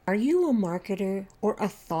Are you a marketer or a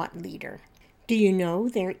thought leader? Do you know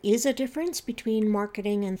there is a difference between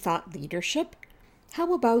marketing and thought leadership?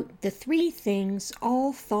 How about the 3 things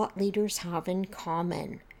all thought leaders have in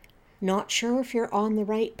common? Not sure if you're on the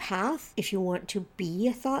right path if you want to be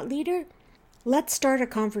a thought leader? Let's start a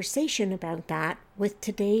conversation about that with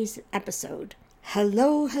today's episode.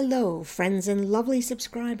 Hello, friends and lovely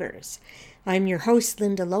subscribers. I'm your host,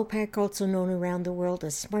 Linda Lopek, also known around the world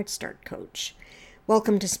as Smart Start Coach.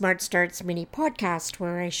 Welcome to Smart Start's mini podcast,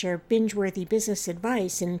 where I share binge-worthy business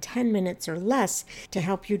advice in 10 minutes or less to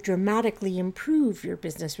help you dramatically improve your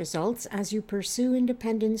business results as you pursue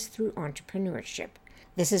independence through entrepreneurship.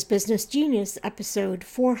 This is Business Genius, episode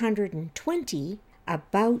 420,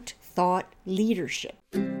 about thought leadership.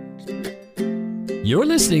 You're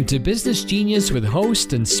listening to Business Genius with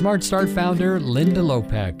host and Smart Start founder, Linda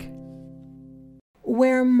Lopek.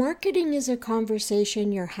 Where marketing is a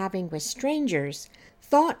conversation you're having with strangers,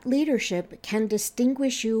 thought leadership can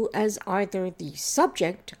distinguish you as either the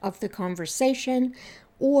subject of the conversation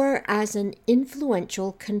or as an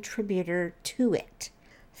influential contributor to it.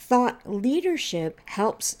 Thought leadership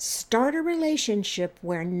helps start a relationship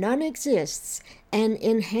where none exists and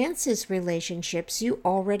enhances relationships you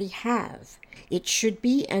already have. It should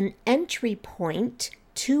be an entry point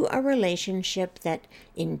to a relationship that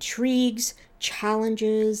intrigues,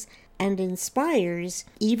 challenges, and inspires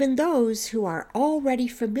even those who are already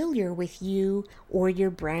familiar with you or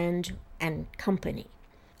your brand and company.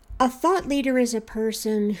 A thought leader is a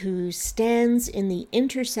person who stands in the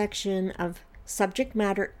intersection of subject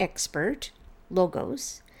matter expert,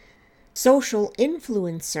 logos, social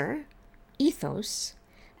influencer, ethos,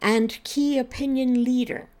 and key opinion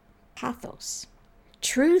leader, pathos.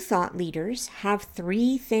 True thought leaders have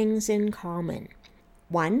 3 things in common.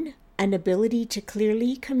 1, an ability to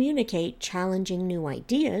clearly communicate challenging new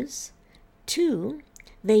ideas. 2,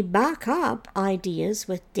 they back up ideas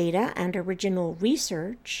with data and original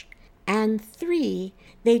research. And 3,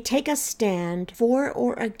 they take a stand for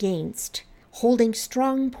or against, holding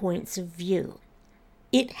strong points of view.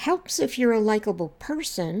 It helps if you're a likable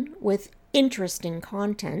person with interesting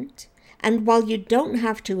content. And while you don't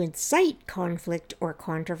have to incite conflict or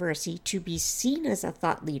controversy to be seen as a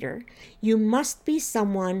thought leader, you must be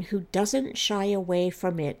someone who doesn't shy away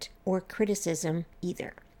from it or criticism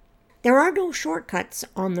either. There are no shortcuts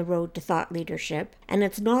on the road to thought leadership, and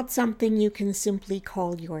it's not something you can simply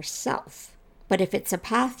call yourself. But if it's a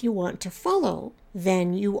path you want to follow,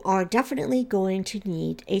 then you are definitely going to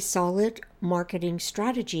need a solid marketing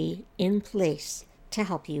strategy in place to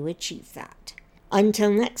help you achieve that.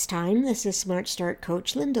 Until next time, this is Smart Start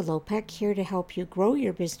Coach Linda Lopek, here to help you grow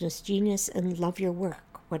your business genius and love your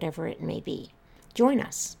work, whatever it may be. Join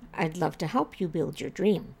us. I'd love to help you build your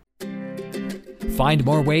dream. Find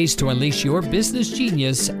more ways to unleash your business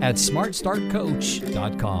genius at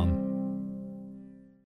smartstartcoach.com.